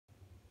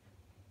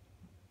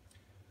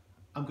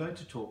I'm going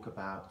to talk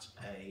about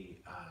a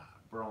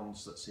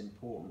bronze that's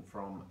important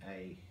from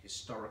a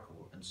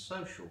historical and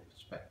social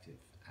perspective,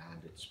 and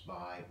it's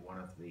by one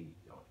of the,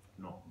 if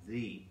not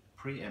the,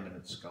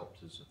 preeminent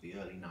sculptors of the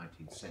early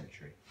 19th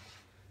century.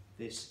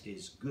 This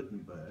is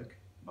Gutenberg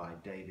by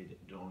David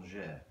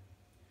d'Angers.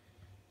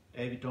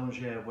 David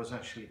d'Angers was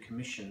actually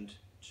commissioned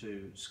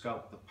to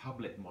sculpt the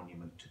public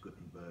monument to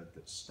Gutenberg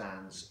that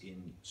stands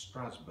in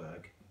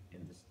Strasbourg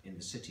in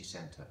the city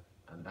centre,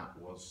 and that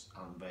was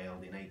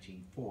unveiled in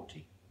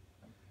 1840.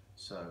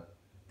 So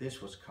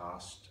this was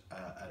cast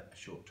a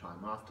short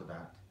time after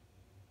that.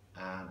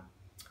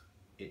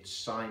 It's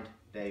signed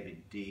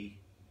David D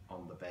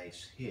on the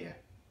base here.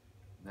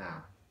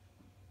 Now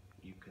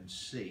you can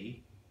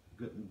see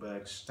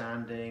Gutenberg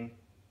standing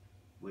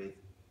with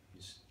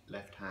his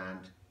left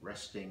hand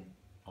resting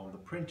on the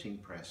printing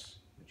press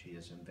which he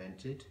has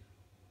invented,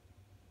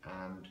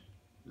 and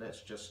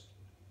let's just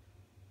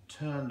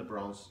turn the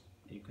bronze.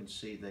 You can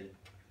see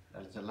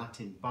there's a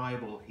Latin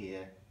Bible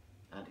here,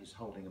 and he's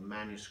holding a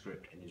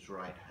manuscript in his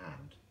right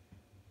hand.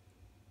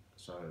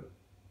 So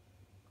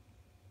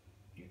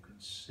you can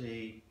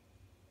see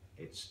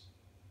it's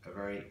a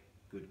very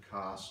good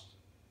cast,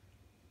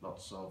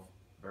 lots of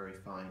very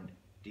fine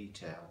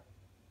detail,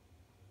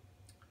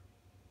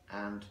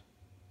 and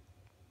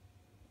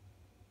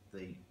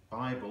the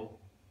Bible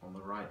on the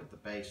right at the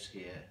base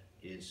here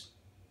is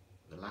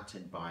the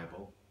Latin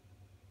Bible,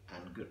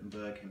 and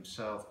Gutenberg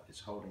himself is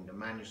holding the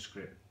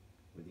manuscript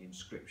with the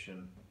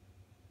inscription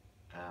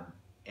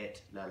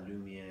Et la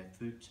lumière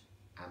fut,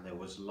 and there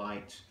was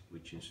light,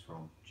 which is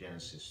from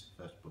Genesis,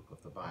 the first book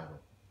of the Bible.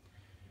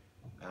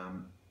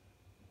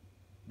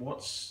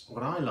 What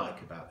I like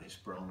about this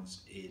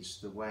bronze is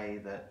the way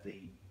that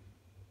the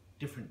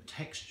different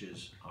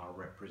textures are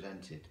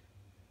represented.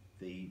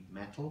 The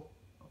metal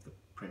of the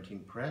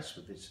printing press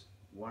with this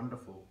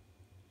wonderful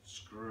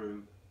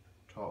screw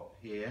top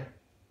here,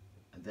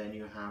 and then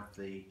you have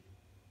the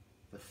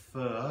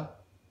fur-lined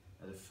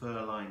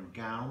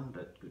gown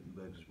that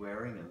Gutenberg is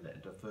wearing, and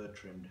the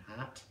fur-trimmed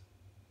hat,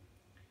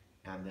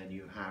 and then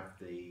you have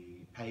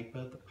the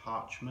paper, the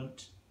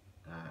parchment,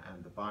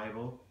 and the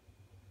Bible,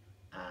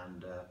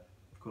 and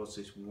of course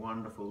this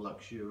wonderful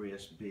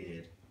luxurious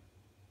beard.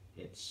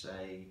 It's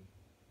a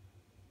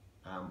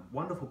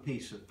wonderful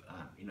piece of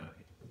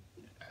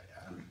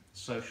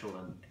social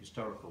and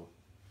historical.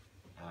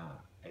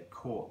 It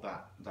caught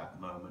that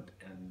moment,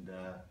 and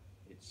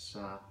it's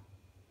a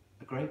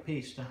great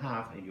piece to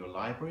have in your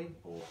library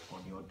or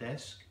on your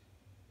desk.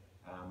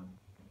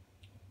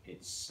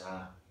 It's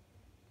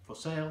for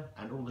sale,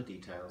 and all the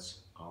details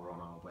are on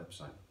our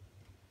website.